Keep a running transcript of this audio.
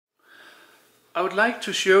I would like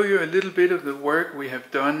to show you a little bit of the work we have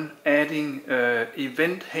done adding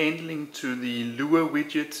event handling to the Lua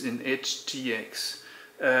widgets in EdgeTX.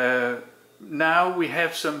 Now we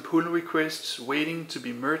have some pull requests waiting to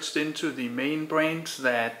be merged into the main branch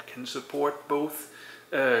that can support both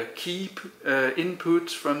key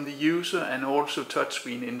inputs from the user and also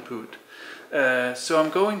touchscreen input. So I'm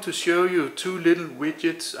going to show you two little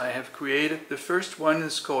widgets I have created. The first one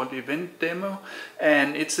is called Event Demo,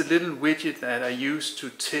 and it's a little widget that I used to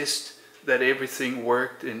test that everything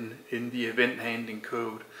worked in the event handling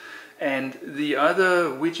code. And the other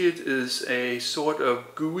widget is a sort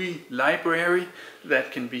of GUI library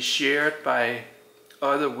that can be shared by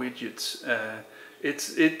other widgets.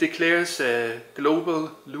 It declares a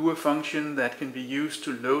global Lua function that can be used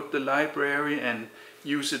to load the library and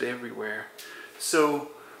use it everywhere. So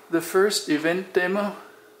the first event demo,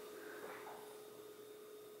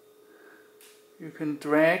 you can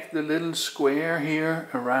drag the little square here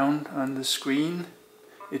around on the screen.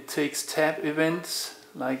 It takes tap events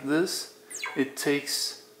like this. It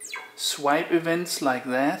takes swipe events like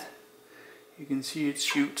that. You can see it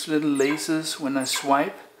shoots little lasers when I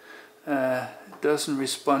swipe. It doesn't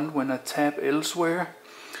respond when I tap elsewhere.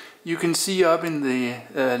 You can see up in the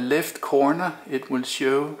left corner it will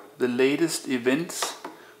show the latest events,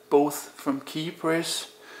 both from key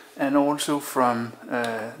press and also from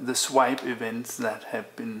the swipe events that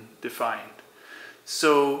have been defined.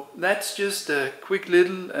 So that's just a quick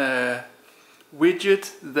little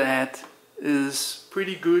widget that is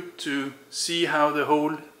pretty good to see how the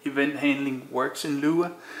whole event handling works in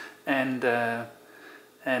Lua and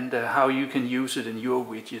how you can use it in your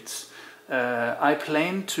widgets. I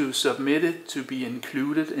plan to submit it to be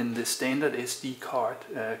included in the standard SD card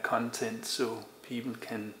content so people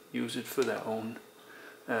can use it for their own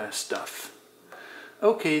stuff.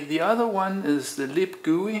 Okay, the other one is the lib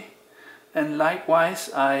GUI, and likewise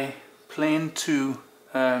I plan to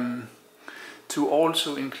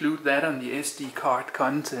also include that on the SD card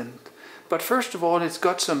content. But first of all, it's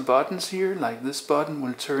got some buttons here, like this button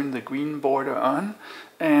will turn the green border on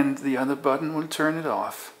and the other button will turn it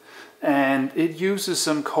off. And it uses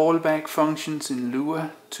some callback functions in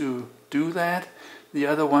Lua to do that. The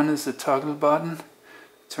other one is the toggle button,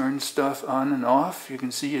 turns stuff on and off. You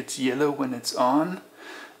can see it's yellow when it's on.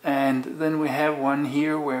 And then we have one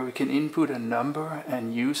here where we can input a number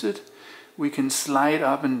and use it. We can slide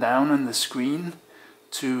up and down on the screen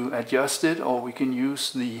to adjust it, or we can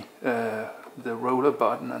use the roller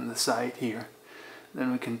button on the side here.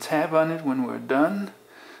 Then we can tap on it when we're done.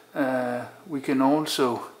 We can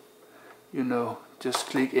also, just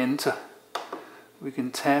click enter. We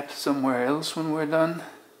can tap somewhere else when we're done.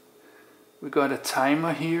 We got a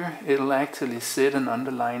timer here. It'll actually set an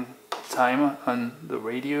underlying timer on the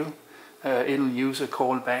radio. It'll use a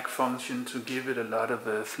callback function to give it a lot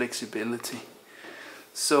of flexibility.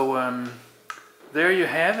 So there you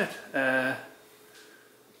have it.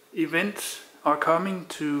 Events are coming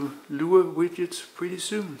to Lua widgets pretty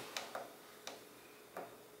soon.